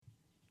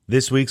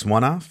This week's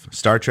one-off,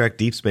 Star Trek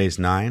Deep Space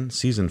Nine,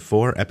 Season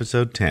 4,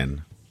 Episode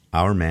 10,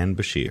 Our Man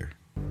Bashir.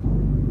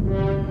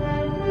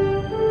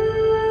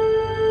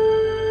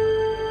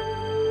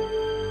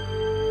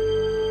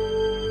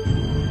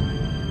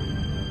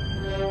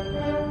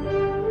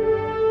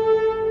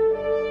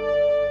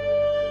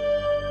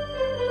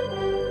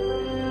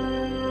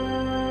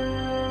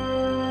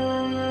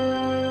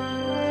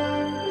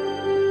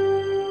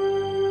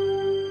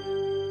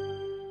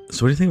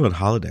 So what do you think about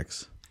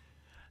holodecks?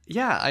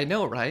 Yeah, I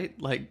know, right?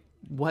 Like,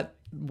 what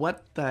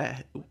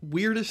the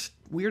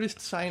weirdest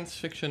science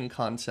fiction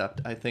concept,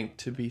 I think,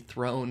 to be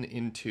thrown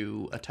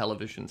into a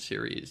television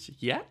series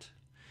yet?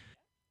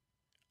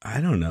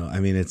 I don't know. I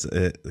mean, it's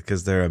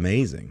because they're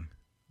amazing,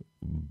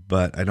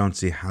 but I don't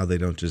see how they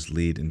don't just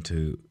lead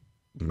into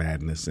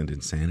madness and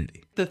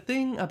insanity. The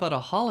thing about a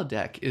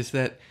holodeck is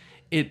that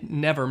it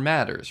never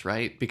matters,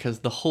 right? Because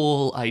the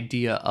whole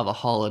idea of a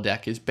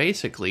holodeck is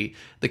basically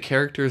the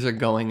characters are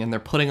going and they're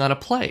putting on a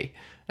play.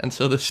 And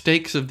so the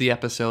stakes of the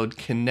episode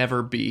can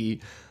never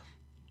be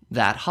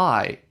that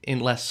high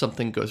unless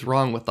something goes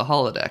wrong with the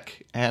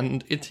holodeck.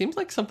 And it seems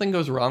like something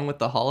goes wrong with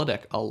the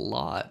holodeck a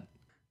lot.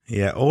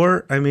 Yeah,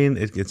 or, I mean,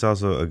 it's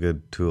also a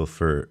good tool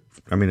for,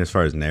 I mean, as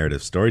far as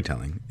narrative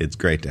storytelling, it's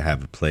great to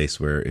have a place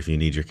where if you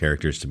need your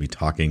characters to be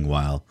talking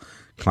while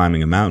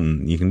climbing a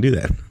mountain, you can do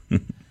that.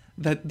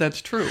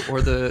 That's true.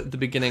 Or the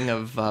beginning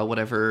of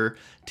whatever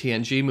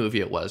TNG movie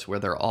it was, where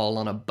they're all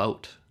on a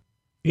boat.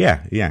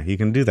 Yeah, you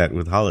can do that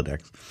with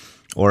holodecks.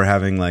 Or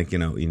having, like, you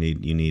know, you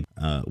need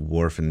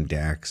Worf and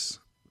Dax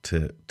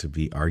to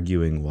be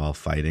arguing while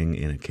fighting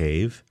in a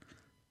cave.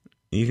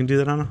 You can do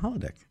that on a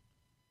holodeck.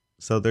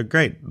 So they're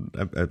great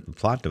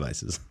plot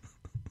devices,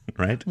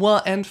 right?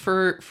 Well, and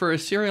for a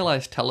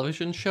serialized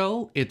television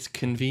show, it's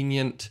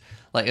convenient,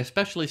 like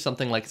especially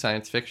something like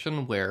science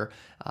fiction where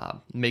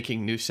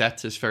making new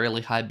sets is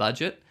fairly high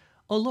budget.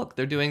 Oh, look,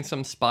 they're doing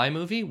some spy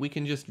movie. We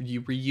can just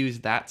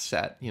reuse that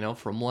set, you know,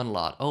 from one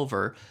lot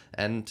over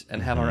and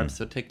have our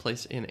episode take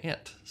place in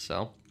it.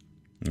 So,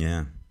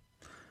 yeah,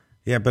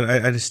 but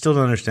I just still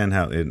don't understand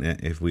how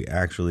if we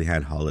actually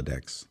had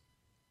holodecks,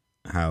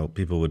 how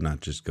people would not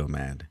just go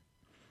mad.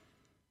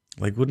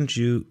 Like, wouldn't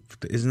you?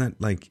 Isn't that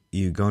like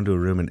you go into a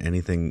room and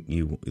anything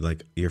you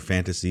like, your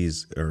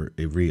fantasies are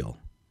real,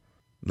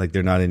 like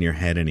they're not in your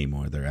head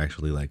anymore. They're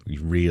actually like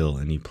real,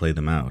 and you play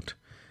them out.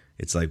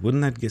 It's like,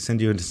 wouldn't that send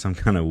you into some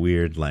kind of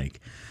weird, like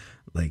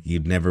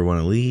you'd never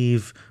want to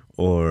leave,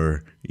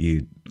 or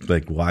you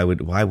like, why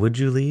would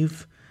you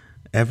leave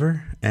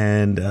ever?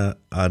 And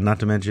not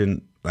to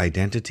mention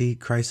identity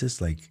crisis.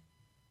 Like,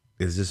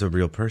 is this a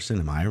real person?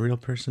 Am I a real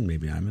person?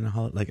 Maybe I'm in a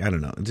holodeck. Like, I don't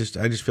know. I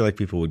just feel like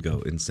people would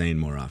go insane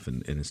more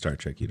often in a Star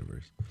Trek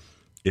universe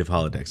if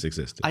holodecks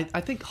existed.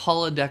 I think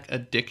holodeck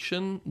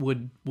addiction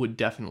would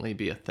definitely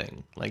be a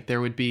thing. Like,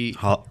 there would be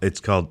it's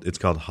called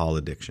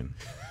holoddiction.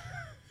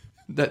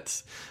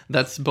 That's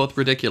both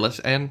ridiculous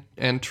and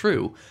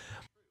true.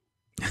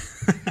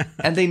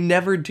 And they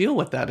never deal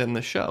with that in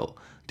the show,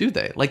 do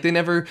they? Like, they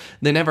never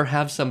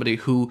have somebody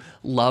who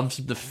loves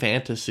the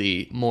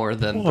fantasy more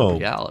than the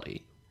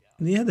reality.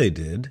 Yeah, they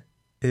did.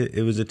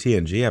 It was a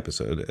TNG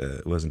episode.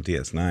 It wasn't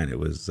DS9. It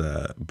was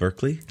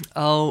Berkeley.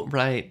 Oh,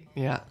 right.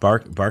 Yeah.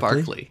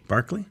 Barkley.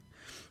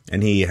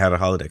 And he had a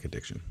holodeck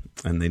addiction.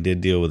 And they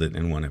did deal with it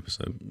in one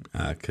episode.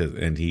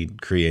 And he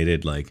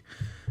created, like,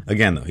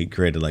 again, though, he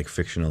created, like,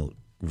 fictional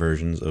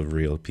versions of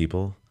real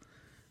people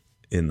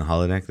in the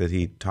holodeck that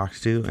he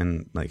talked to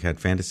and, like, had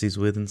fantasies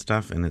with and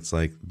stuff. And it's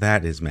like,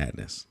 that is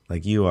madness.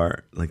 Like,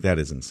 that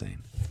is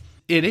insane.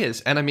 It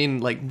is. And I mean,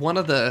 like, one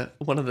of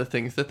the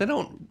things that they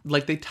don't,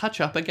 like, they touch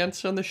up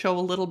against on the show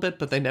a little bit,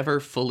 but they never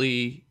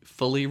fully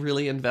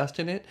really invest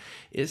in it,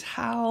 is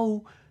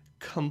how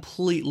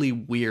completely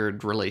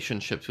weird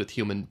relationships with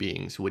human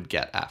beings would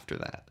get after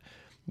that.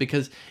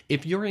 Because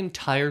if you're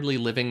entirely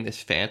living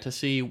this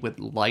fantasy with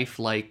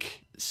lifelike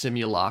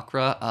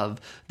simulacra of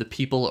the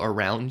people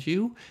around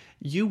you,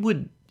 you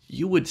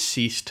would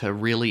cease to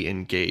really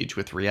engage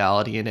with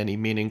reality in any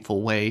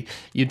meaningful way.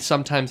 You'd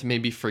sometimes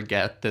maybe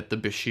forget that the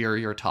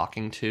Bashir you're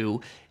talking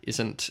to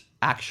isn't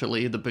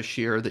actually the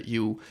Bashir that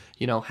you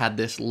had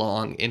this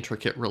long,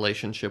 intricate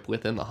relationship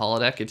with in the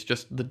holodeck. It's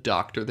just the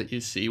doctor that you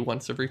see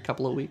once every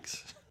couple of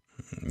weeks.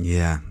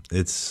 Yeah,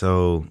 it's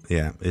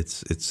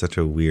such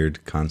a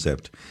weird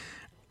concept.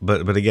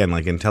 But again,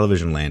 like in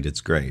television land,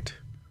 it's great.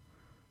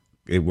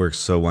 It works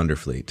so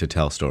wonderfully to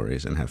tell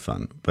stories and have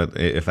fun. But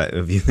if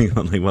you think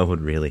about, like, what would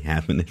really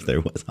happen if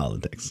there was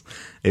holodecks,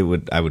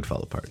 I would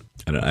fall apart.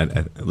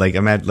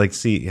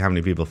 See how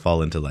many people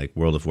fall into, like,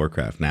 World of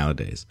Warcraft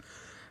nowadays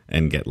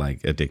and get,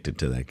 like, addicted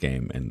to that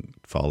game and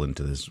fall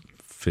into this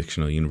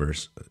fictional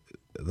universe.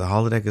 The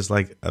holodeck is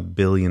like 1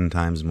 billion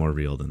times more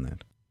real than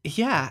that.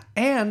 Yeah,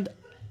 and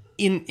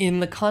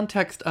in the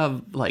context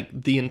of, like,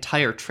 the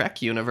entire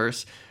Trek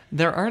universe,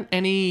 there aren't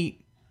any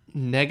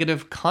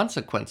negative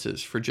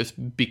consequences for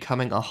just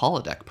becoming a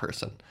holodeck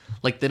person.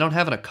 Like, they don't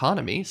have an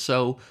economy,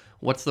 so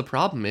what's the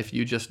problem if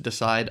you just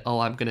decide,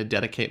 I'm going to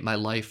dedicate my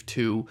life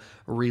to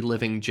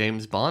reliving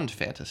James Bond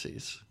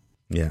fantasies?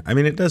 Yeah, I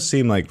mean, it does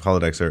seem like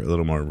holodecks are a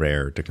little more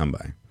rare to come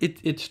by.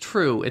 It's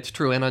true. It's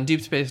true. And on Deep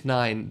Space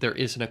Nine, there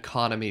is an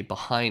economy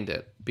behind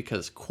it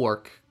because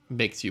Quark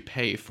makes you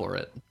pay for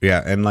it.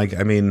 Yeah, and like,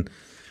 I mean,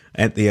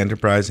 the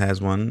Enterprise has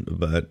one,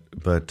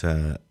 but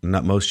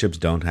not most ships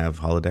don't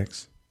have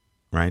holodecks,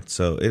 right?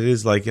 So it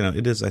is like,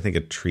 it is, I think,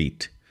 a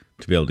treat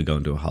to be able to go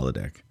into a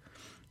holodeck.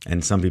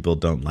 And some people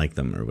don't like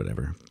them or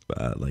whatever,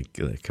 like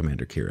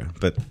Commander Kira.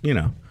 But,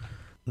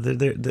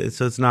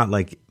 so it's not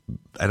like,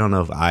 I don't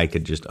know if I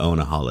could just own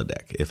a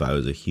holodeck if I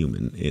was a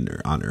human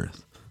on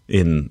Earth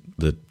in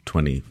the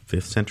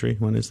 25th century.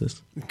 When is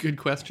this? Good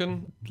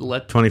question.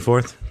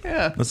 24th?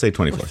 Yeah. Let's say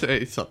 24th. Let's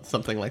say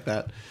something like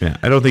that. Yeah,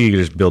 I don't think you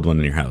could just build one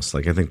in your house.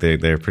 Like, I think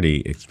they're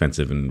pretty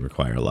expensive and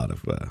require a lot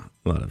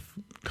of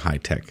high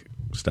tech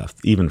stuff,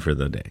 even for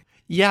the day.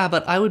 Yeah,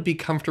 but I would be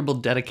comfortable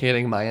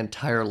dedicating my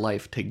entire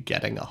life to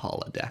getting a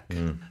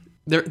holodeck.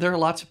 There are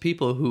lots of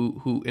people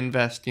who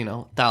invest,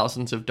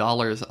 thousands of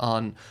dollars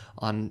on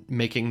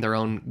making their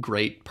own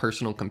great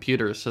personal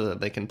computers so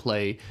that they can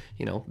play,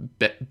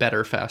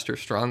 better, faster,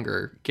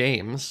 stronger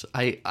games.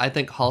 I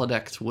think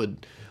holodecks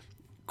would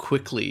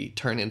quickly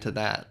turn into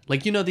that.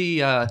 Like,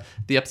 the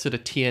episode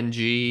of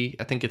TNG,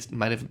 I think it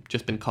might have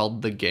just been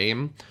called The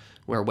Game,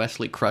 where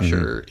Wesley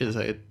Crusher is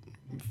that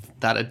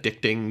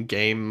addicting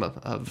game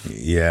of...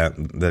 Yeah,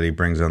 that he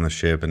brings on the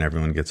ship and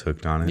everyone gets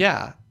hooked on it.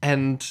 Yeah,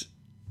 and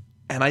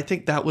I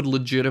think that would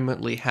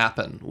legitimately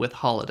happen with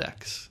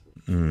holodecks.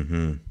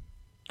 Mm-hmm.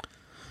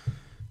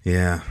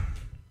 Yeah.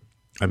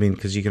 I mean,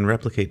 because you can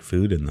replicate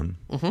food in them.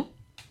 Mm-hmm.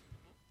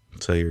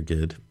 So you're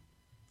good.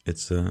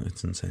 It's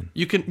insane.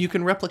 You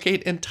can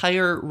replicate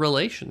entire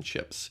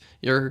relationships.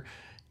 You're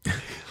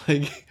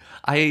like,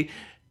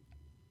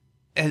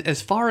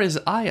 as far as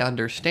I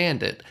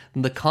understand it,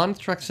 the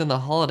constructs in the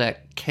holodeck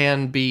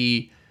can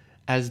be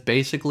as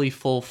basically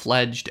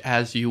full-fledged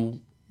as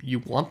you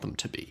want them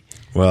to be.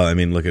 Well, I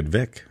mean, look at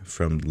Vic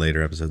from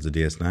later episodes of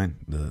DS9,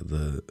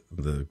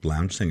 the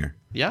lounge singer.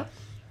 Yeah.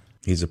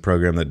 He's a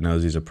program that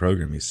knows he's a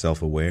program. He's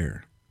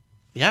self-aware.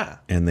 Yeah.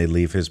 And they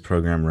leave his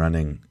program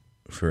running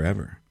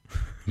forever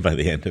by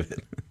the end of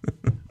it.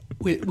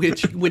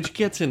 which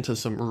gets into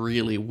some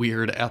really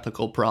weird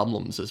ethical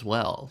problems as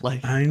well.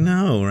 Like, I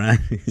know, right?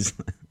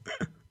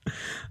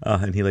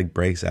 And he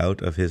breaks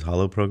out of his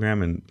holo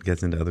program and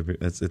gets into other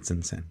people. It's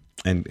insane.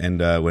 And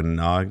when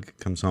Nog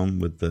comes home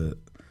with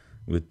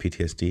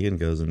PTSD and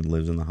goes and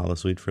lives in the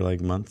holosuite for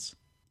months.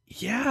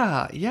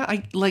 Yeah.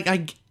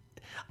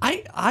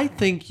 I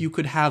think you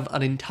could have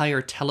an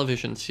entire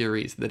television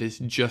series that is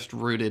just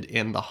rooted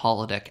in the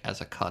holodeck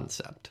as a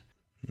concept.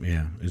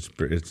 Yeah,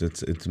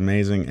 it's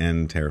amazing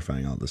and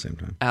terrifying all at the same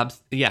time.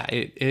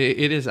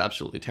 It is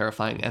absolutely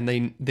terrifying, and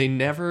they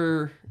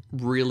never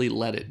really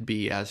let it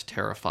be as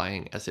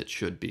terrifying as it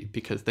should be,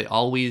 because they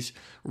always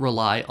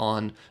rely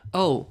on,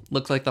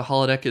 looks like the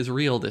holodeck is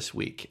real this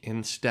week,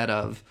 instead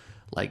of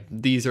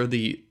these are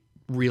the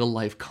real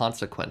life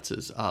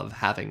consequences of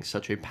having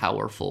such a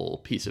powerful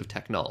piece of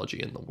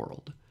technology in the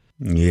world.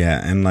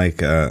 Yeah, and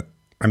I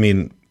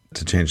mean,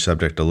 to change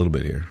subject a little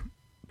bit here,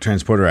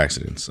 transporter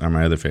accidents are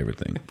my other favorite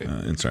thing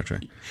in Star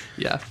Trek.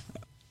 Yeah.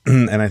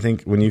 And I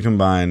think when you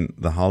combine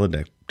the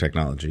holodeck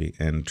technology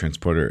and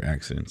transporter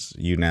accidents,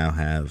 you now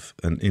have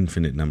an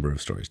infinite number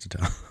of stories to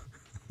tell.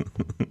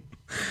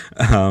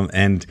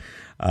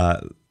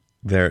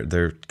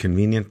 They're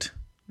convenient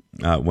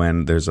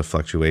when there's a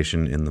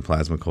fluctuation in the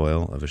plasma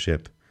coil of a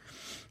ship,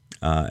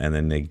 and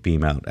then they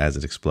beam out as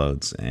it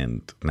explodes,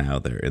 and now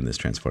they're in this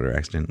transporter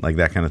accident.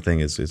 That kind of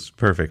thing is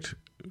perfect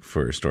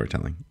for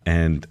storytelling.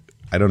 And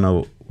I don't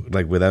know,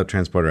 without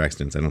transporter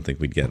accidents, I don't think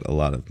we'd get a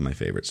lot of my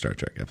favorite Star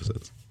Trek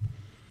episodes.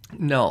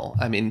 No,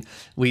 I mean,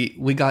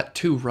 we got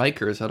 2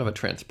 Rikers out of a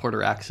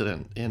transporter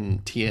accident in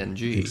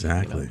TNG.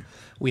 Exactly.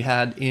 We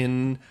had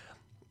in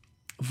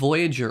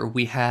Voyager,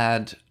 we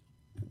had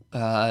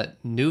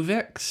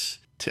Nuvix,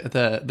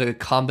 the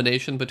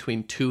combination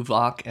between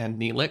Tuvok and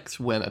Neelix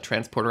when a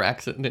transporter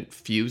accident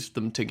fused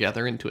them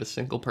together into a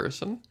single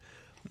person.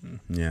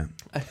 Yeah.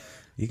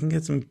 You can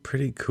get some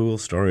pretty cool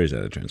stories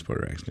out of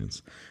transporter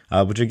accidents,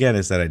 which again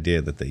is that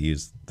idea that they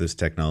use this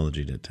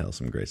technology to tell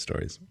some great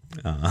stories.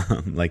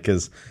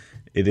 Because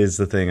it is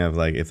the thing of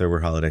if there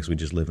were holodecks, we'd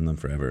just live in them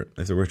forever.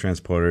 If there were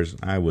transporters,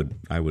 I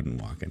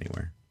wouldn't walk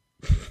anywhere.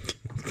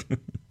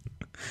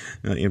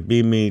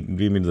 Beam me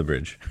to the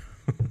bridge.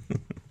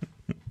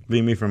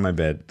 Beam me from my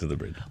bed to the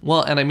bridge.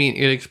 Well, and I mean,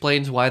 it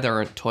explains why there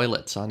aren't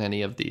toilets on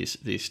any of these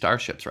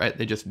starships, right?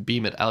 They just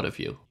beam it out of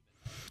you,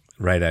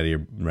 right out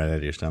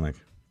of your stomach.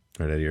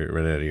 Right out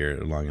of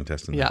your long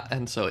intestine. Yeah,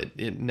 and so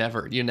you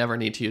never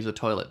need to use a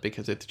toilet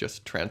because it's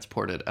just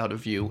transported out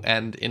of you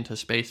and into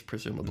space,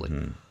 presumably.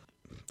 Mm-hmm.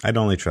 I'd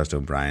only trust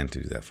O'Brien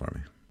to do that for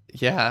me.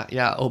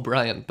 Yeah,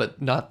 O'Brien,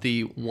 but not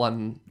the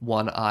one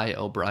eye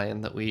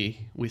O'Brien that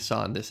we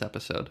saw in this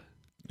episode.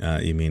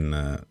 You mean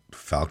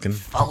Falcon?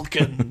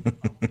 Falcon.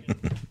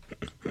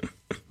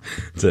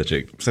 Such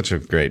a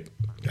great.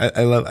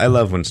 I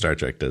love when Star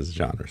Trek does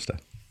genre stuff.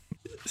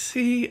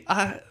 See,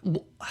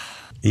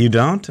 You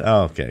don't?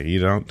 Oh, okay. You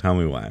don't? Tell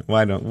me why.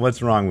 Why don't?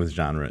 What's wrong with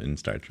genre in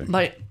Star Trek?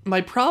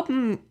 My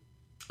problem.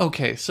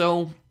 Okay,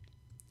 so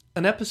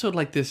an episode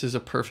like this is a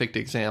perfect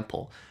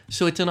example.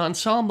 So it's an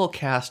ensemble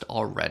cast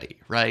already,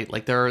 right?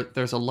 Like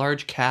there's a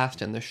large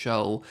cast in the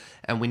show,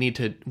 and we need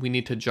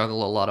to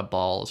juggle a lot of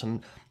balls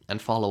and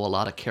follow a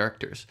lot of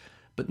characters.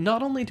 But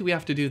not only do we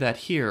have to do that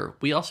here,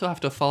 we also have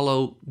to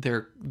follow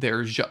their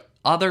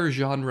other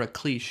genre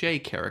cliche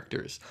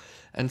characters,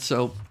 and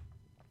so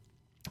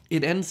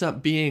it ends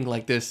up being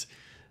like this.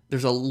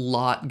 There's a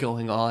lot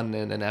going on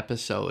in an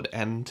episode,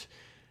 and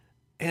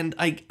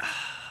I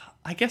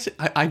guess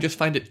I just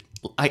find it.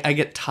 I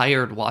get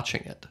tired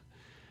watching it,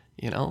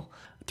 you know?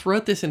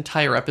 Throughout this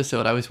entire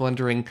episode, I was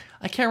wondering,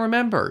 I can't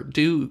remember,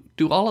 do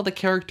all of the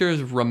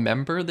characters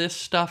remember this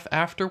stuff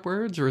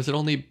afterwards, or is it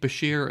only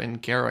Bashir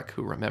and Garrick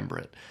who remember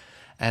it?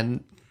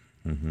 And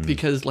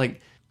because,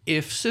 like,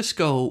 if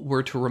Cisco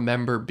were to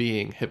remember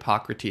being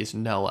Hippocrates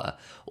Noah,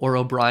 or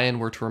O'Brien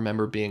were to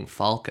remember being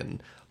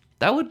Falcon,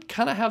 that would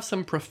kind of have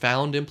some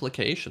profound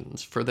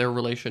implications for their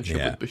relationship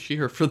with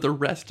Bashir for the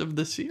rest of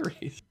the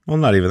series. Well,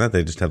 not even that.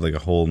 They just have like a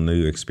whole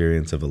new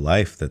experience of a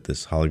life that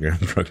this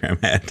hologram program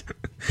had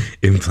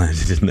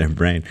implanted in their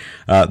brain.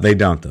 They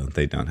don't, though.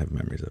 They don't have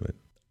memories of it.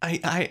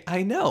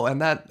 I know,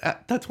 and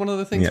that's one of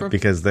the things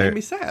because made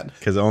me sad.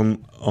 Because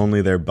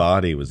only their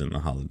body was in the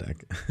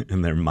holodeck,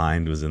 and their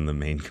mind was in the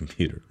main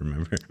computer,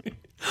 remember?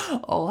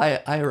 Oh,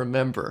 I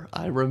remember.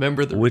 I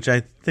remember Which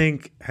I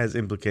think has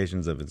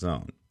implications of its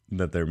own.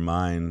 That their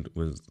mind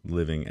was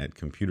living at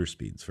computer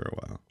speeds for a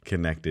while,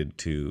 connected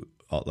to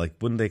all, like,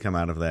 wouldn't they come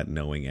out of that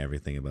knowing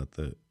everything about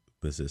the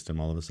system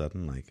all of a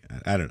sudden? Like,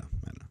 I don't know.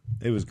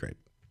 It was great.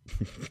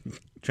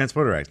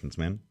 Transporter actions,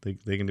 man.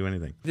 They can do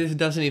anything. This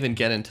doesn't even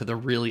get into the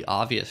really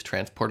obvious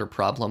transporter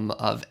problem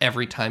of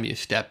every time you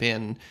step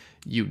in,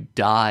 you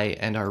die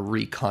and are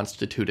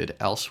reconstituted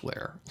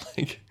elsewhere.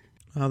 Like,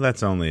 well,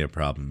 that's only a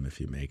problem if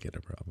you make it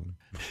a problem.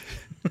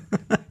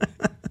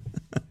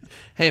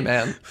 Hey,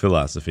 man.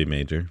 Philosophy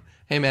major.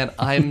 Hey, man,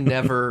 I'm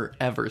never,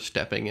 ever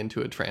stepping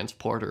into a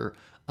transporter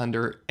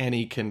under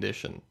any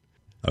condition.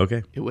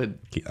 Okay. It would...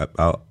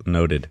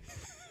 Noted.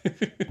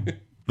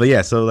 But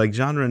yeah, so like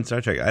genre in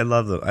Star Trek, I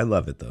love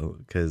it, though,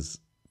 because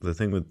the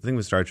thing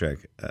with Star Trek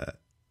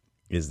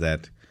is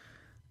that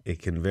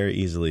it can very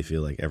easily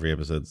feel like every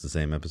episode's the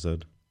same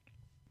episode,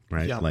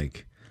 right? Yeah.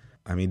 Like,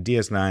 I mean,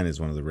 DS9 is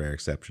one of the rare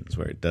exceptions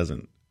where it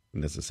doesn't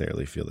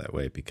necessarily feel that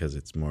way because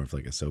it's more of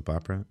like a soap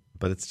opera,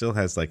 but it still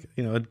has like,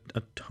 you know,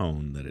 a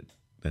tone that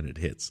it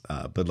hits.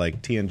 But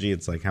like TNG,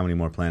 it's like how many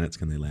more planets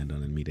can they land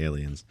on and meet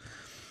aliens,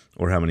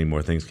 or how many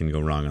more things can go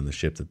wrong on the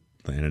ship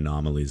and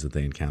anomalies that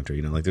they encounter.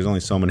 You know, like there's only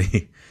so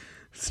many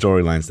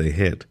storylines they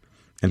hit,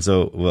 and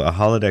so a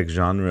holodeck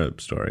genre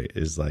story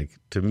is like,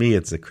 to me,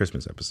 it's a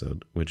Christmas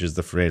episode, which is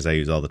the phrase I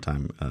use all the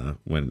time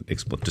when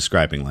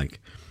describing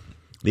like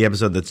the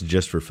episode that's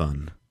just for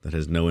fun, that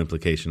has no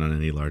implication on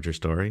any larger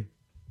story.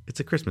 It's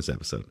a Christmas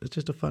episode. It's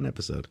just a fun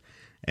episode.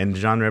 And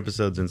genre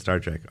episodes in Star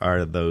Trek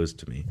are those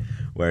to me,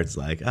 where it's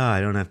like,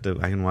 I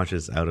can watch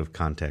this out of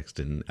context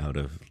and out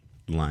of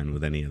line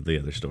with any of the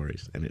other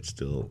stories, and it's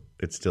still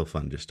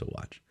fun just to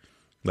watch.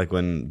 Like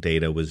when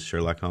Data was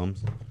Sherlock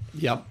Holmes.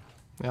 Yep.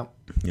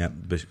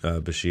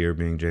 Bashir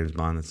being James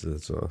Bond.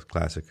 That's a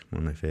classic,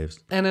 one of my faves.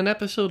 And an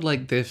episode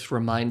like this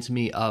reminds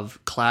me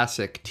of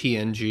classic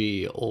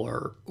TNG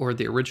or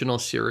the original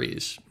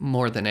series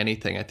more than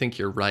anything. I think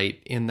you're right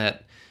in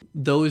that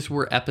those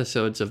were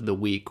episodes of the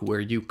week where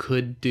you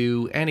could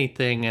do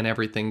anything and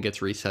everything gets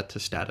reset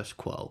to status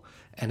quo.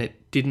 And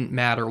it didn't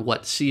matter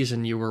what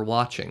season you were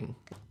watching.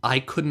 I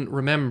couldn't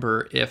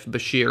remember if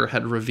Bashir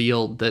had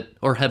revealed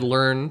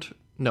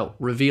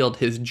revealed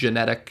his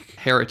genetic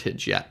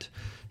heritage yet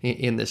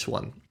in this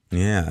one.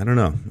 Yeah, I don't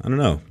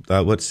know.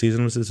 What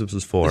season was this? This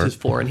was 4. This is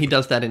 4, and he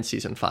does that in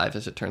season 5,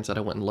 as it turns out.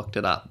 I went and looked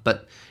it up.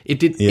 But it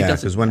did... Yeah,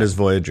 because when does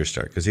Voyager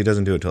start? Because he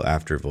doesn't do it till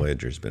after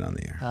Voyager's been on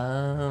the air.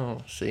 Oh,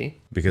 see?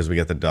 Because we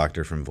get the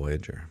Doctor from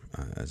Voyager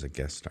as a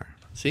guest star.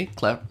 See?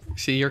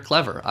 See, you're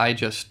clever. I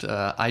just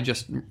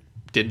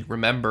didn't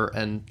remember,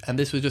 and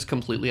this was just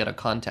completely out of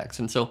context.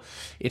 And so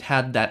it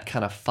had that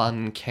kind of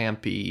fun,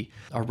 campy,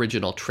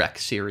 original Trek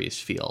series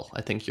feel.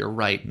 I think you're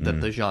right that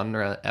the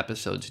genre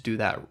episodes do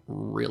that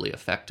really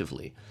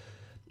effectively,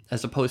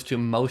 as opposed to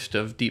most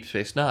of Deep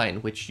Space Nine,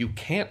 which you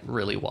can't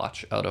really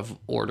watch out of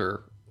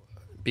order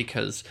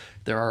because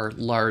there are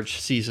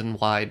large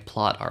season-wide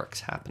plot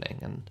arcs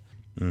happening.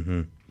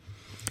 And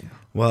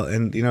Well,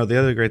 and you know, the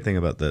other great thing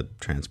about the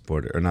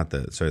transporter, or not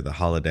the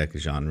holodeck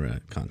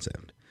genre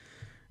concept,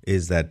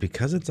 is that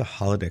because it's a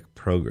holodeck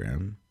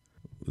program,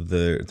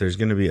 there's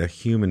going to be a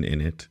human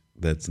in it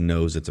that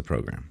knows it's a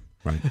program,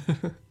 right?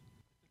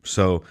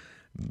 So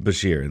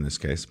Bashir in this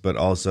case, but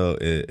also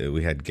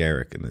we had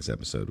Garrick in this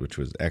episode, which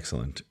was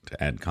excellent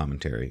to add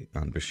commentary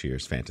on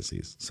Bashir's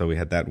fantasies. So we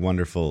had that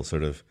wonderful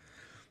sort of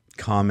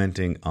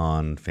commenting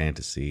on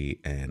fantasy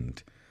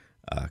and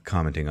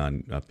commenting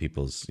on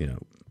people's, you know,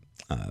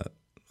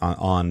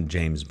 on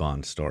James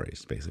Bond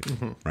stories,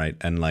 basically, right?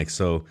 And like,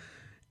 so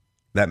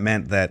that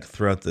meant that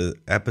throughout the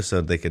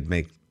episode, they could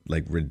make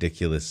like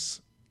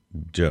ridiculous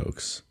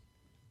jokes,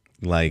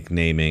 like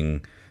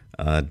naming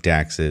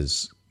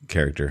Dax's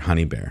character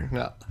Honey Bear.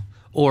 Yeah.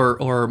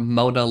 Or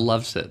Mona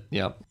loves it.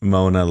 Yep.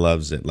 Mona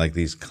loves it. Like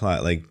these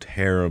like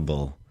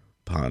terrible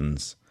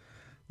puns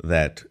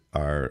that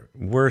are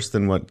worse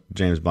than what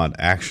James Bond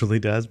actually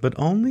does, but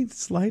only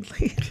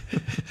slightly.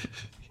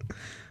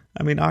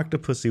 I mean,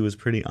 Octopussy was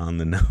pretty on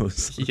the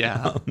nose.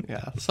 Yeah,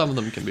 yeah. Some of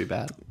them can be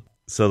bad.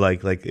 So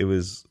like it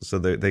was, so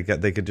they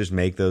could just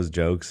make those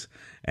jokes,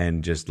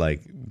 and just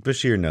like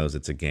Bashir knows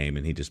it's a game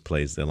and he just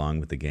plays along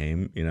with the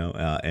game, you know,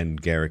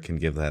 and Garrick can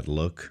give that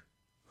look.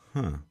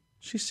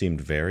 She seemed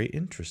very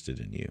interested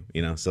in you,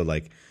 you know. So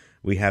like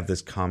we have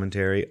this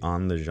commentary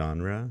on the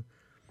genre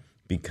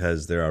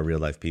because there are real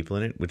life people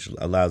in it, which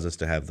allows us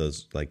to have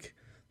those, like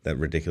that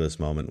ridiculous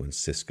moment when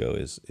Cisco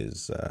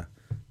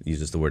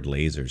uses the word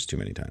lasers too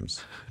many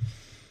times.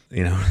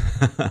 You know,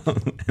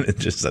 and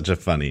it's just such a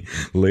funny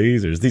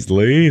lasers, these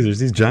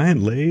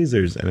giant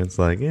lasers, and it's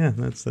like, yeah,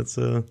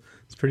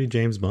 it's pretty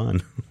James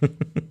Bond.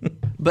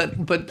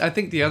 But I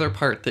think the other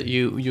part that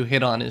you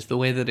hit on is the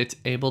way that it's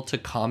able to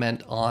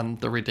comment on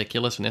the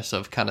ridiculousness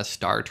of kind of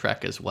Star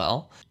Trek as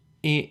well,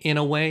 in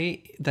a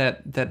way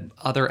that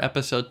other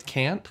episodes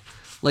can't.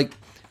 Like,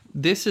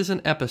 this is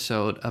an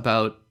episode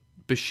about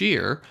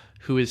Bashir,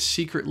 who is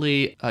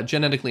secretly a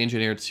genetically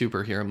engineered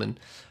superhuman,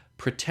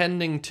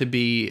 pretending to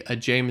be a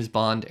James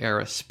Bond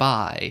era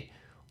spy,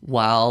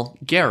 while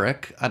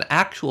Garrick, an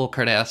actual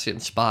Cardassian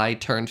spy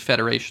turned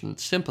Federation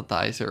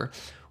sympathizer,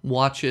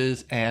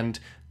 watches and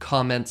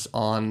comments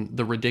on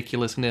the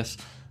ridiculousness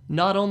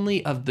not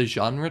only of the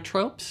genre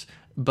tropes,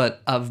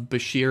 but of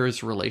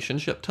Bashir's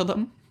relationship to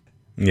them.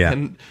 Yeah.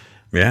 And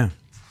yeah.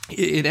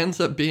 It ends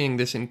up being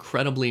this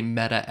incredibly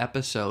meta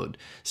episode,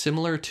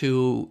 similar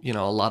to, you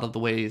know, a lot of the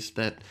ways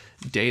that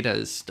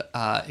Data's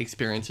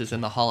experiences in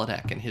the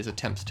holodeck and his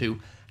attempts to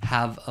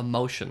have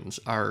emotions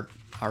are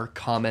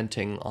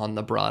commenting on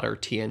the broader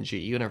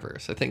TNG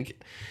universe. I think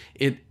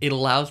it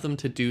allows them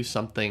to do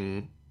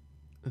something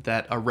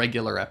that a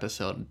regular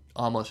episode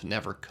almost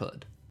never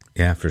could.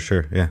 Yeah, for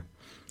sure. Yeah,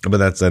 but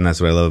that's what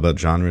I love about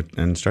genre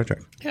and Star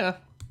Trek. Yeah.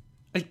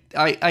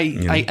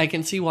 I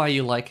can see why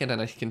you like it,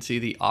 and I can see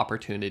the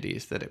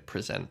opportunities that it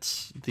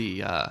presents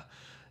the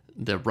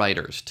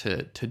writers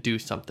to do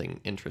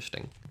something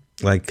interesting.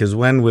 Like, because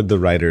when would the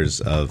writers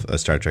of a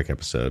Star Trek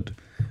episode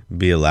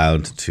be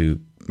allowed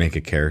to make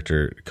a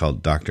character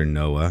called Dr.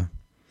 Noah,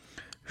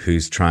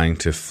 who's trying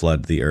to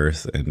flood the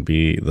Earth and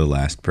be the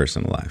last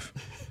person alive?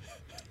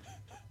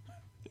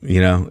 You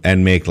know,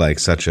 and make like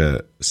such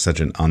an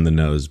on the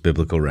nose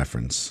biblical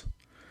reference,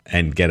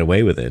 and get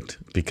away with it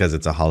because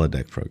it's a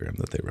holodeck program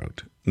that they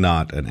wrote,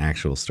 not an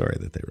actual story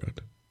that they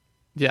wrote.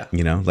 Yeah.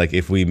 You know, like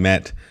if we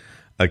met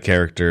a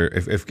character,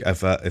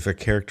 if a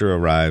character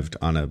arrived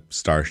on a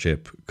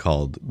starship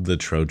called the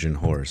Trojan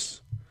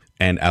Horse,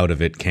 and out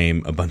of it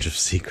came a bunch of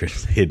secret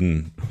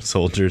hidden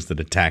soldiers that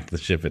attacked the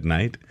ship at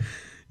night,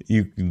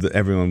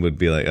 everyone would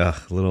be like,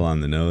 ugh, a little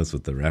on the nose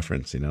with the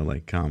reference, you know,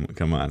 like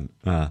come on.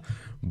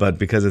 But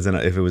because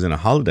if it was in a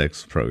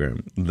holodeck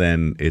program,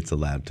 then it's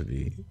allowed to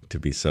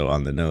be so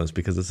on the nose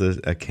because it's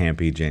a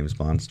campy James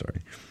Bond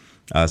story.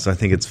 So I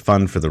think it's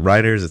fun for the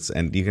writers.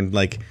 And you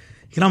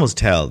can almost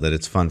tell that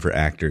it's fun for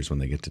actors when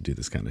they get to do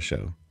this kind of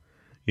show.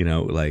 You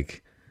know,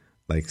 like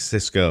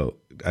Cisco.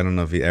 I don't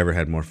know if he ever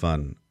had more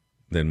fun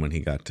than when he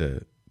got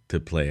to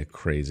play a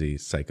crazy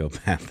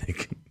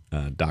psychopathic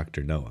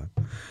Dr. Noah.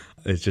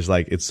 It's just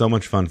like, it's so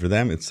much fun for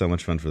them. It's so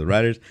much fun for the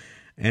writers,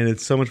 and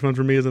it's so much fun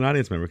for me as an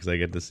audience member because I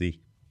get to see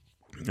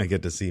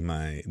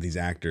these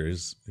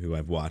actors who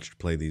I've watched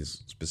play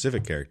these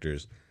specific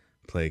characters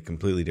play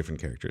completely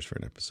different characters for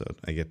an episode.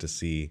 I get to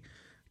see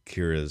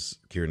Kira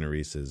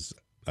Nerese's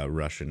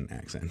Russian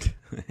accent,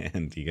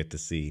 and you get to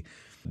see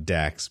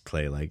Dax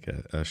play like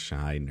a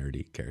shy,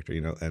 nerdy character,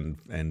 you know,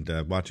 and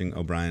watching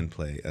O'Brien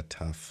play a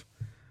tough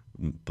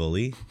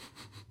bully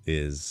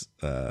is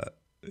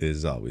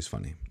always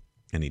funny,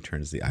 and he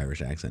turns the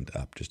Irish accent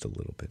up just a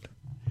little bit.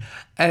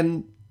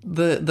 And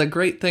the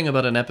great thing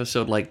about an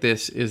episode like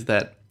this is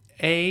that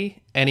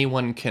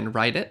anyone can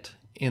write it,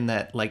 in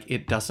that like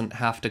it doesn't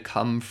have to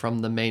come from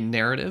the main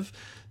narrative,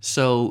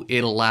 so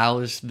it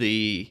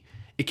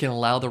can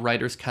allow the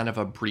writers kind of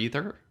a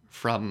breather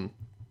from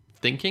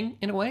thinking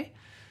in a way.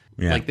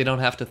 Yeah. Like they don't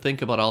have to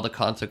think about all the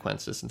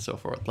consequences and so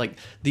forth. Like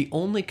the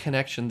only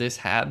connection this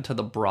had to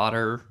the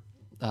broader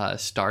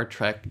Star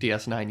Trek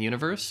DS9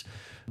 universe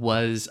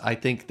was, I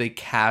think they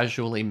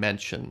casually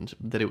mentioned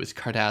that it was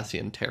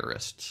Cardassian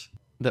terrorists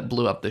that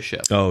blew up the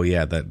ship. Oh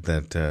yeah,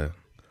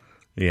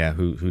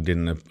 who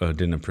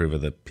didn't approve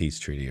of the peace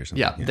treaty or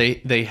something. Yeah.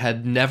 They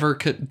had never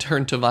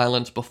turned to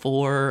violence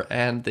before,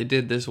 and they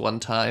did this one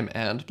time,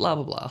 and blah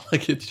blah blah.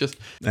 Like it's just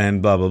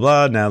and blah blah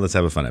blah. Now let's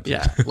have a fun episode.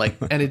 Yeah, like,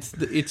 and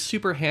it's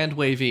super hand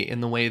wavy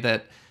in the way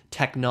that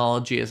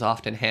technology is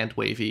often hand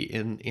wavy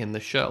in the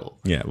show.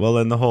 Yeah, well,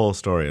 and the whole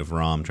story of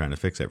Rom trying to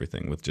fix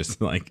everything with just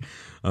like,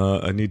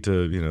 I need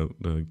to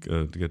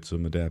get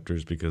some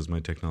adapters because my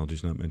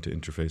technology's not meant to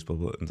interface. Blah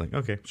blah. And it's like,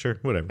 okay, sure,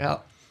 whatever. Yeah.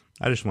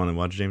 I just want to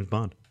watch James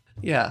Bond.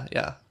 Yeah,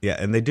 yeah. Yeah,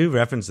 and they do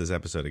reference this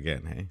episode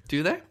again. Hey,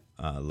 Do they?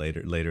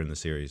 later in the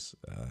series.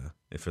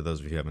 If for those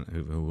of you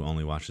who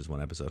only watched this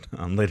one episode,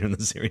 later in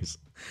the series,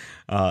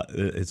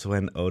 it's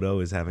when Odo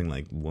is having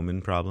like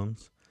woman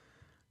problems,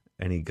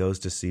 and he goes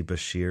to see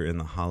Bashir in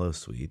the Hollow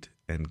Suite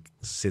and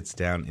sits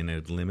down in a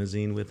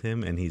limousine with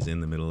him, and he's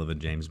in the middle of a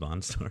James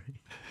Bond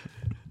story.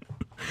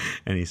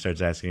 And he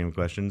starts asking him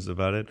questions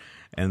about it,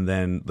 and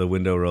then the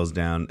window rolls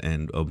down,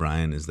 and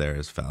O'Brien is there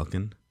as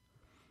Falcon.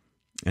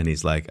 And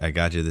he's like, "I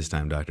got you this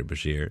time, Dr.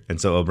 Bashir." And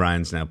so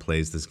O'Brien's now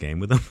plays this game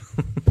with him.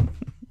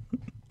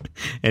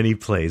 And he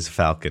plays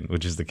Falcon,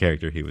 which is the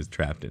character he was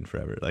trapped in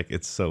forever. Like,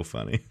 it's so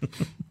funny.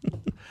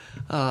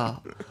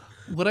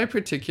 What I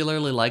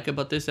particularly like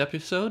about this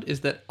episode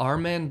is that our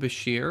man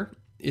Bashir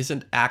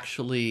isn't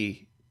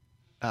actually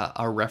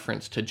a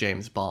reference to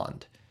James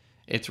Bond.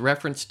 It's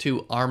reference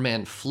to Our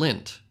Man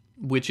Flint,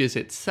 which is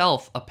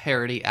itself a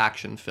parody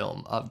action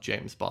film of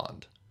James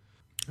Bond.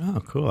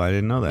 Oh, cool. I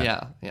didn't know that.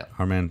 Yeah, yeah.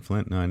 Our Man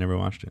Flint? No, I never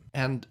watched it.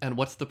 And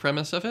what's the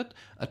premise of it?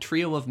 A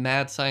trio of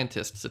mad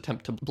scientists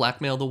attempt to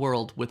blackmail the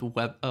world with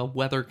a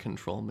weather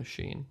control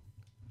machine.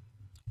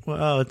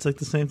 Well, it's like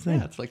the same thing.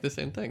 Yeah, it's like the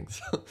same thing.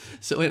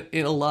 So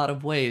in a lot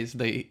of ways,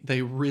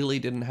 they really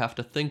didn't have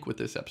to think with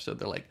this episode.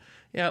 They're like,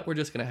 yeah, we're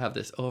just going to have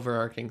this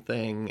overarching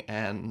thing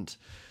and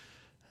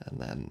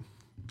then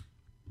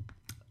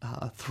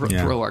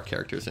throw our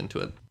characters into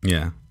it.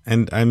 Yeah.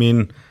 And I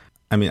mean,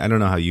 I don't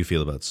know how you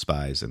feel about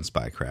spies and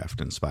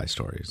spycraft and spy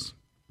stories,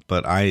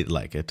 but I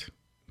like it.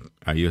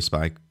 Are you a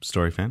spy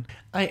story fan?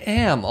 I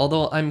am,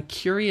 although I'm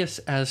curious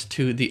as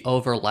to the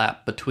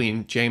overlap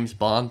between James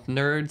Bond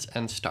nerds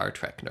and Star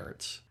Trek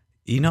nerds.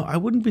 You know, I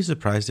wouldn't be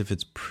surprised if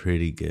it's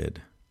pretty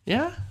good.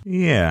 Yeah?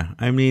 Yeah.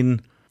 I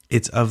mean,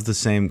 it's of the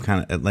same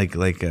kind of,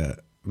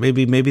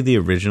 maybe the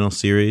original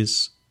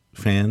series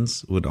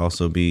fans would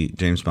also be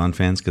James Bond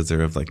fans because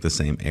they're of like the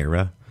same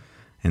era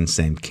and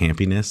same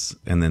campiness.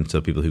 And then so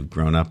people who've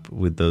grown up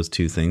with those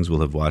two things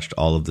will have watched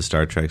all of the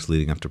Star Treks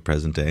leading up to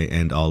present day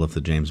and all of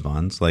the James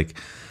Bonds. Like,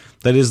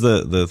 that is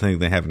the thing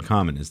they have in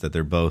common, is that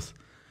they're both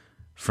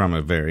from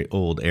a very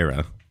old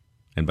era.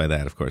 And by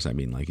that, of course, I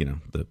mean, like, you know,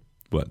 the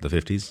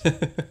 50s?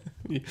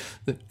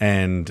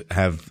 And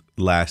have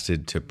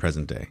lasted to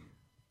present day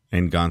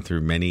and gone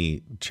through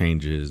many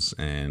changes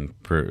and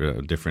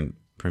different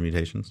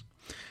permutations.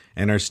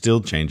 And are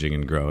still changing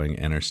and growing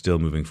and are still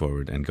moving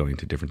forward and going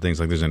to different things.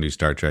 Like, there's a new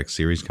Star Trek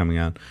series coming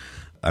out.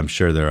 I'm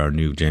sure there are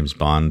new James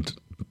Bond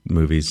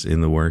movies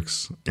in the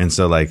works. And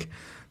so, like,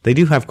 they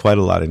do have quite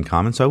a lot in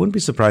common. So I wouldn't be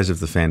surprised if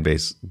the fan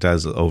base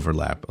does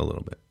overlap a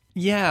little bit.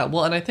 Yeah,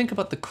 well, and I think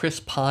about the Chris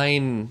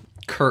Pine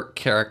Kirk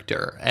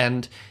character,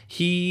 and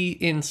he,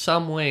 in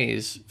some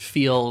ways,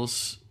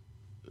 feels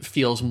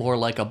more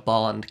like a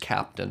Bond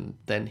captain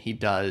than he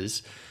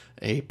does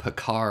a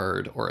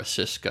Picard or a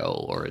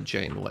Sisko or a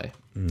Janeway.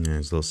 Yeah,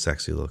 he's a little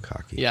sexy, a little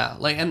cocky. Yeah,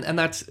 like and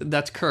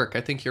that's Kirk.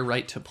 I think you're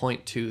right to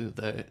point to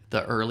the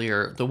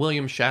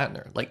William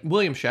Shatner. Like,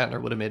 William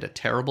Shatner would have made a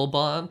terrible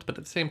Bond, but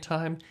at the same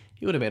time,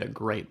 he would have made a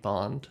great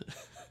Bond.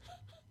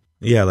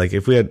 Yeah, like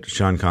if we had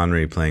Sean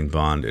Connery playing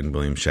Bond and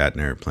William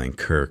Shatner playing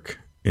Kirk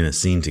in a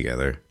scene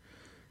together,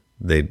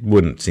 they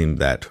wouldn't seem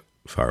that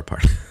far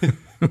apart.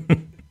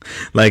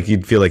 Like,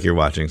 you'd feel like you're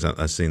watching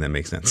a scene that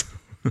makes sense.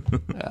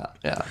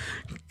 Yeah.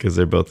 Because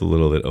they're both a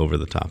little bit over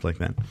the top like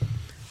that.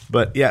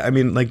 But yeah, I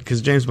mean, like,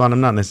 because James Bond,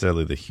 I'm not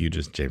necessarily the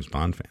hugest James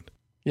Bond fan.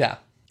 Yeah.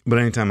 But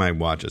anytime I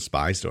watch a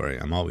spy story,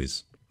 I'm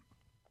always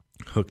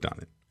hooked on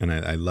it. And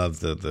I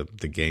love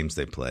the games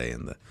they play,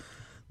 and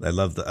I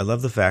love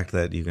the fact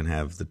that you can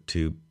have the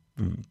two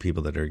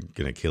people that are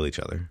going to kill each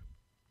other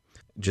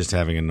just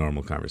having a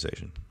normal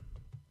conversation.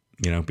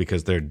 You know,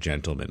 because they're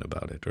gentlemen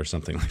about it or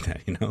something like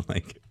that, you know,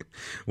 like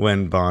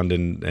when Bond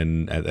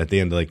and at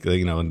the end, like,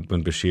 you know,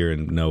 when Bashir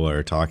and Noah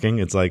are talking,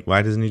 it's like,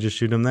 why doesn't he just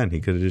shoot him then?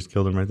 He could have just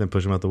killed him right then,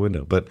 push him out the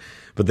window. But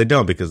they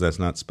don't, because that's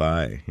not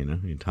spy, you know,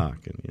 you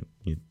talk and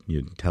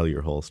you tell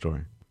your whole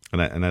story.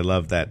 And I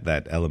love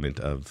that element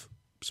of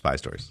spy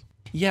stories.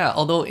 Yeah,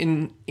 although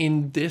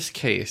in this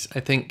case, I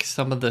think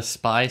some of the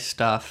spy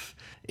stuff,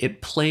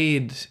 it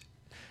played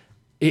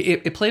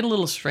a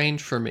little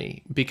strange for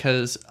me,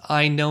 because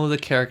I know the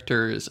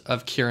characters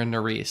of Kira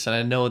Nerys and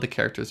I know the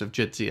characters of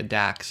Jadzia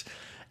Dax,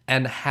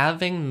 and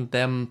having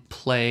them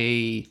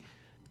play,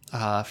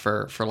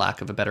 for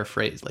lack of a better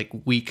phrase, like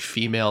weak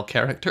female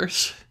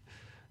characters,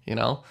 you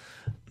know,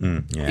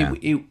 Yeah.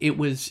 It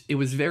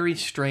was very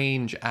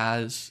strange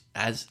as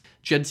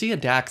Jadzia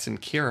Dax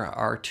and Kira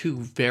are two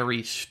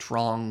very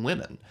strong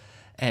women.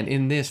 And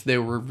in this, they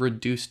were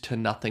reduced to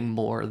nothing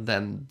more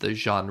than the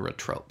genre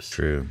tropes.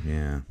 True,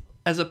 yeah.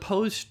 As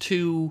opposed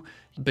to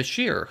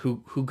Bashir,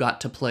 who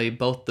got to play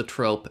both the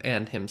trope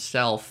and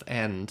himself,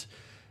 and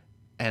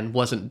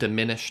wasn't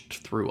diminished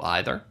through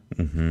either.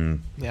 Mm-hmm.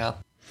 Yeah.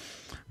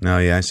 No,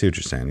 yeah, I see what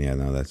you're saying. Yeah,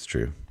 no, that's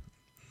true.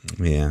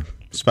 Yeah,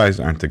 spies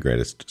aren't the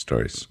greatest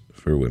stories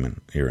for women.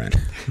 You're right.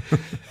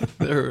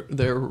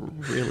 They're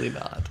really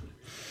not.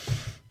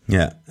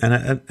 Yeah,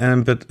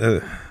 but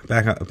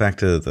back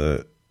to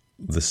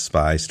the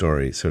spy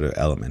story sort of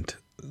element.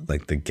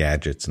 like the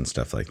gadgets and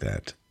stuff like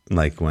that.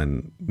 Like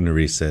when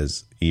Nerys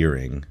says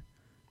earring,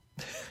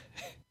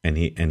 and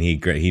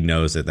he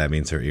knows that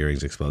means her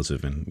earring's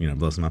explosive, and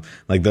blows him up.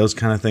 Like those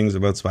kind of things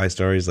about spy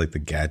stories, like the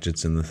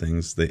gadgets and the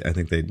things. I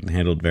think they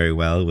handled very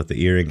well with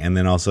the earring, and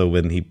then also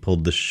when he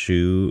pulled the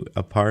shoe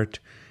apart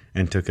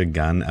and took a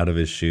gun out of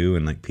his shoe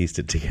and like pieced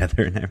it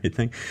together and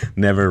everything.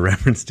 Never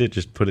referenced it,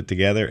 just put it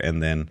together,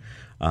 and then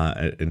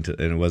and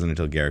it wasn't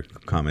until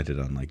Garrick commented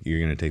on like, you're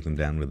going to take them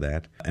down with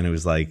that, and it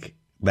was like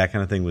that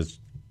kind of thing was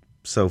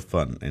so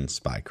fun and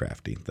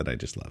spycrafty that I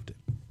just loved it.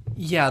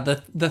 Yeah,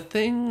 the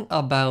thing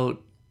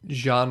about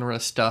genre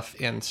stuff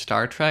in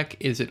Star Trek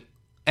is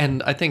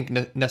and I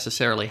think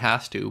necessarily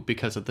has to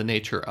because of the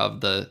nature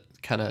of the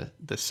kind of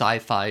the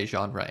sci-fi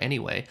genre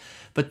anyway,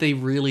 but they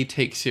really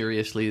take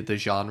seriously the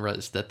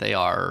genres that they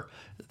are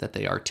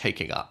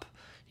taking up.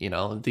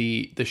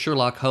 The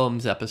Sherlock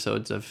Holmes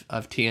episodes of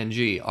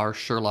TNG are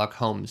Sherlock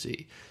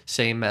Holmesy,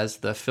 same as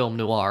the film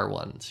noir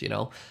ones.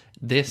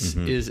 This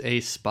is a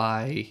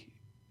spy.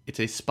 It's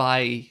a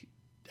spy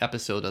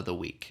episode of the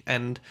week,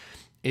 and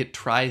it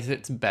tries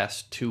its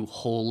best to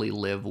wholly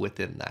live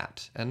within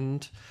that,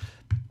 and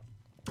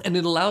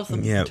it allows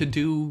them to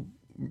do.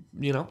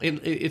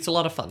 It's a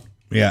lot of fun.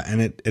 Yeah,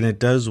 and it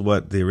does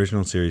what the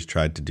original series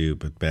tried to do,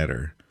 but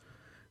better,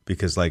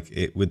 because like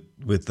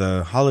with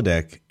the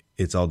holodeck,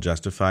 it's all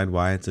justified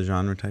why it's a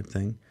genre type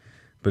thing,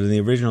 but in the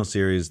original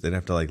series, they'd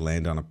have to like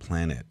land on a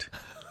planet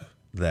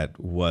that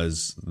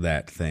was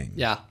that thing.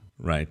 Yeah.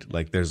 Right?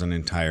 Like there's an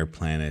entire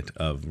planet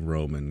of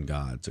Roman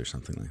gods or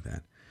something like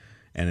that.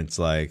 And it's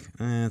like,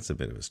 it's a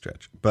bit of a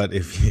stretch. But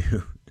if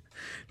you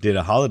did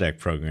a holodeck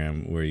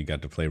program where you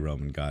got to play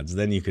Roman gods,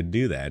 then you could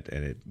do that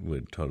and it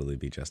would totally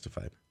be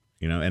justified.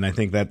 And I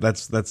think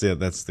that's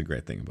the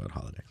great thing about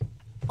holodeck.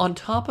 On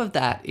top of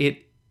that,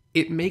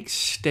 it makes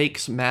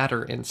stakes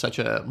matter in such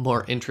a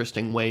more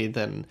interesting way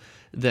than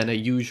a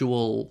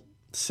usual,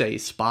 say,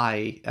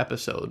 spy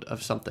episode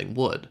of something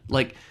would.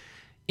 Like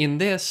in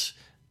this,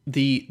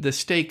 the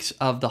stakes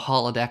of the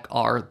holodeck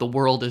are the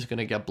world is going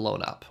to get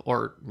blown up,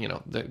 or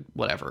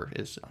whatever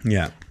is.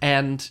 Yeah.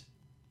 And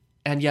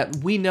yet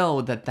we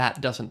know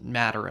that doesn't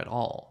matter at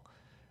all.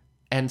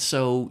 And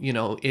so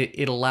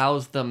it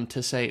allows them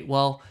to say,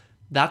 well,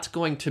 that's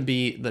going to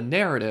be the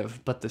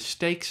narrative, but the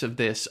stakes of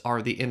this are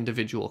the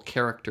individual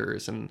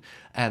characters and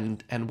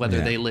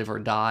whether they live or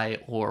die,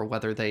 or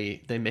whether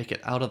they make it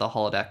out of the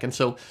holodeck. And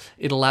so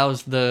it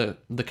allows the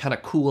kind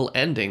of cool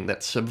ending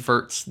that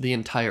subverts the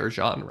entire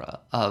genre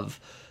of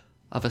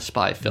a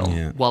spy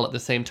film, while at the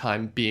same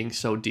time being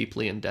so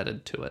deeply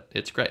indebted to it.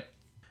 It's great.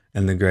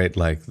 And the great,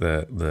 like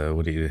the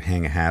what do you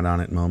hang a hat on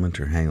it moment,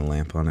 or hang a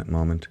lamp on it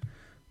moment,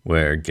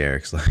 where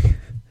Garrick's like,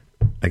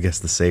 I guess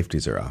the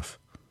safeties are off.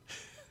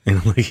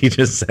 Like he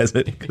just says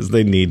it because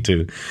they need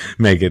to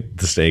make it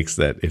the stakes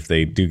that if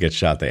they do get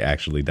shot, they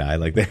actually die.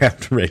 Like they have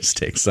to raise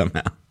stakes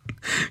somehow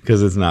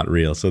because it's not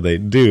real. So they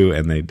do,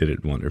 and they did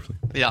it wonderfully.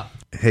 Yeah.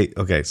 Hey,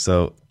 okay.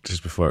 So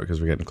just before,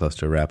 because we're getting close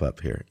to a wrap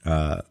up here,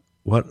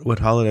 what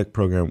holodeck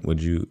program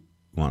would you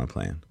want to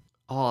play in?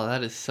 Oh,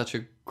 that is such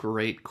a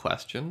great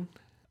question.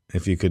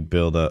 If you could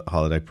build a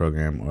holodeck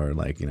program, or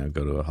like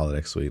go to a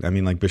holodeck suite. I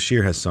mean, like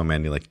Bashir has so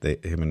many. Like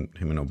him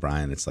and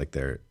O'Brien, it's like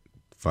they're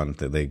fun.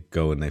 They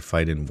go and they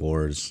fight in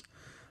wars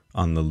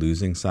on the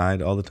losing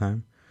side all the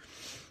time,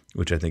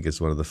 which I think is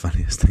one of the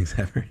funniest things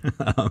ever.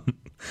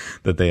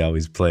 That they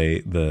always play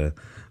the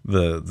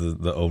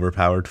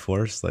overpowered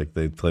force. Like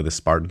they play the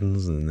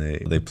Spartans, and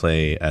they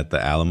play at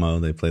the Alamo.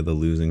 They play the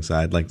losing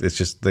side. Like it's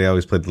just they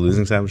always play the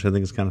losing side, which I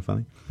think is kind of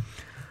funny.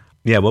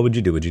 Yeah, what would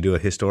you do? Would you do a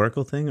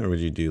historical thing, or would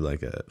you do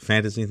like a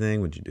fantasy thing?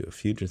 Would you do a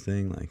future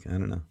thing? Like I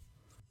don't know.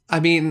 I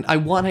mean, I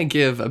want to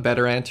give a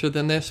better answer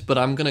than this, but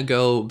I'm going to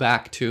go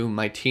back to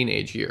my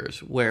teenage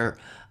years, where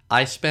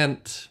I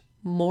spent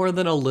more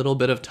than a little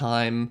bit of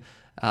time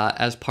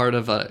as part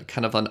of a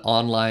kind of an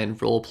online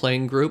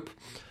role-playing group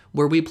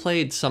where we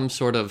played some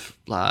sort of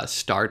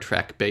Star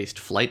Trek-based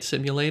flight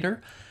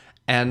simulator.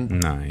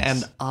 And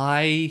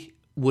I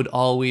would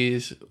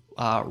always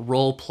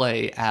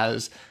role-play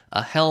as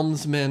a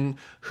helmsman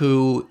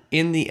who,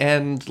 in the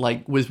end,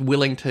 like was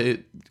willing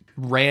to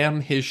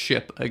ram his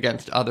ship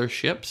against other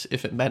ships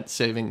if it meant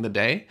saving the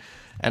day.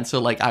 And so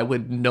like I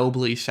would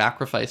nobly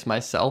sacrifice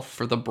myself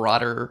for the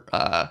broader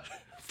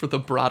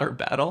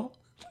battle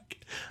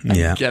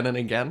again and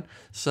again.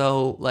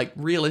 So like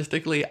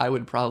realistically I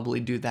would probably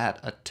do that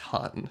a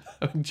ton.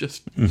 I would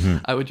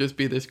just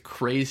be this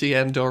crazy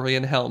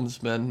Andorian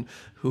helmsman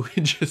who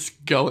would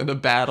just go into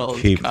battle,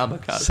 keep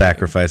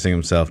sacrificing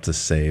himself to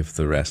save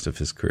the rest of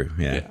his crew.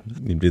 Yeah.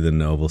 You'd be the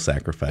noble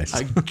sacrifice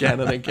again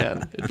and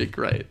again. It'd be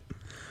great.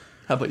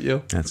 How about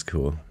you? That's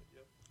cool.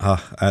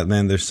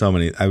 Man, there's so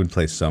many. I would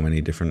play so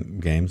many different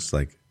games.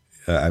 Like,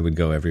 I would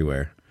go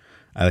everywhere.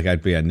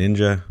 I'd be a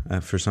ninja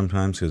for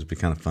sometimes because it'd be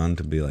kind of fun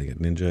to be like a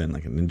ninja in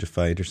like a ninja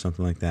fight or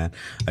something like that.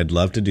 I'd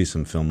love to do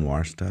some film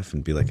noir stuff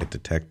and be like a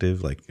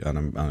detective, like on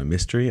a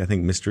mystery. I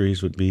think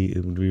mysteries would be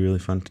really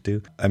fun to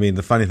do. I mean,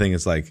 the funny thing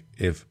is like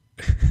if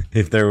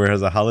there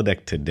was a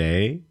holodeck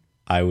today,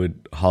 I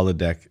would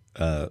holodeck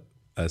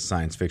a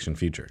science fiction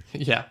future.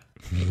 Yeah.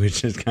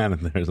 Which is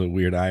there's a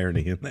weird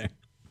irony in there.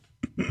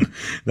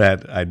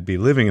 That I'd be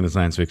living in a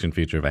science fiction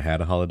future if I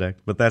had a holodeck,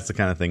 but that's the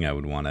kind of thing I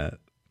would want to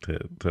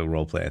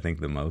role play. I think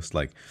the most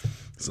like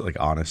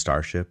on a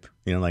starship,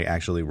 like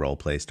actually role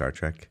play Star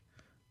Trek.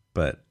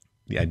 But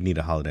yeah, I'd need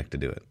a holodeck to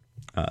do it.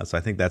 So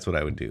I think that's what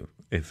I would do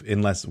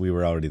unless we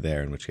were already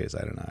there, in which case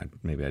I don't know.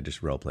 Maybe I'd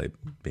just role play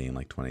being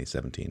like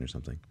 2017 or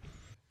something.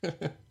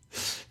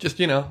 Just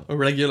a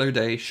regular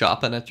day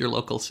shopping at your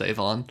local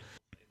Save-On.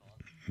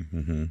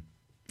 Mm-hmm.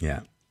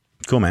 Yeah,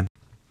 cool, man.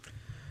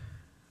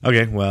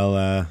 Okay,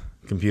 well,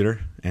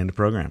 computer and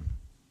program.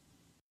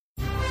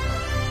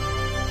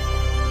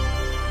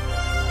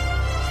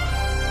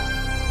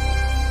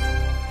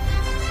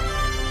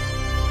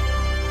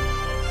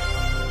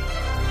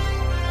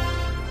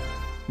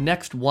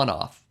 Next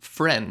one-off,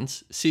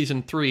 Friends,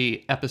 Season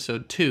 3,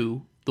 Episode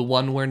 2, The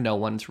One Where No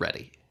One's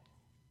Ready.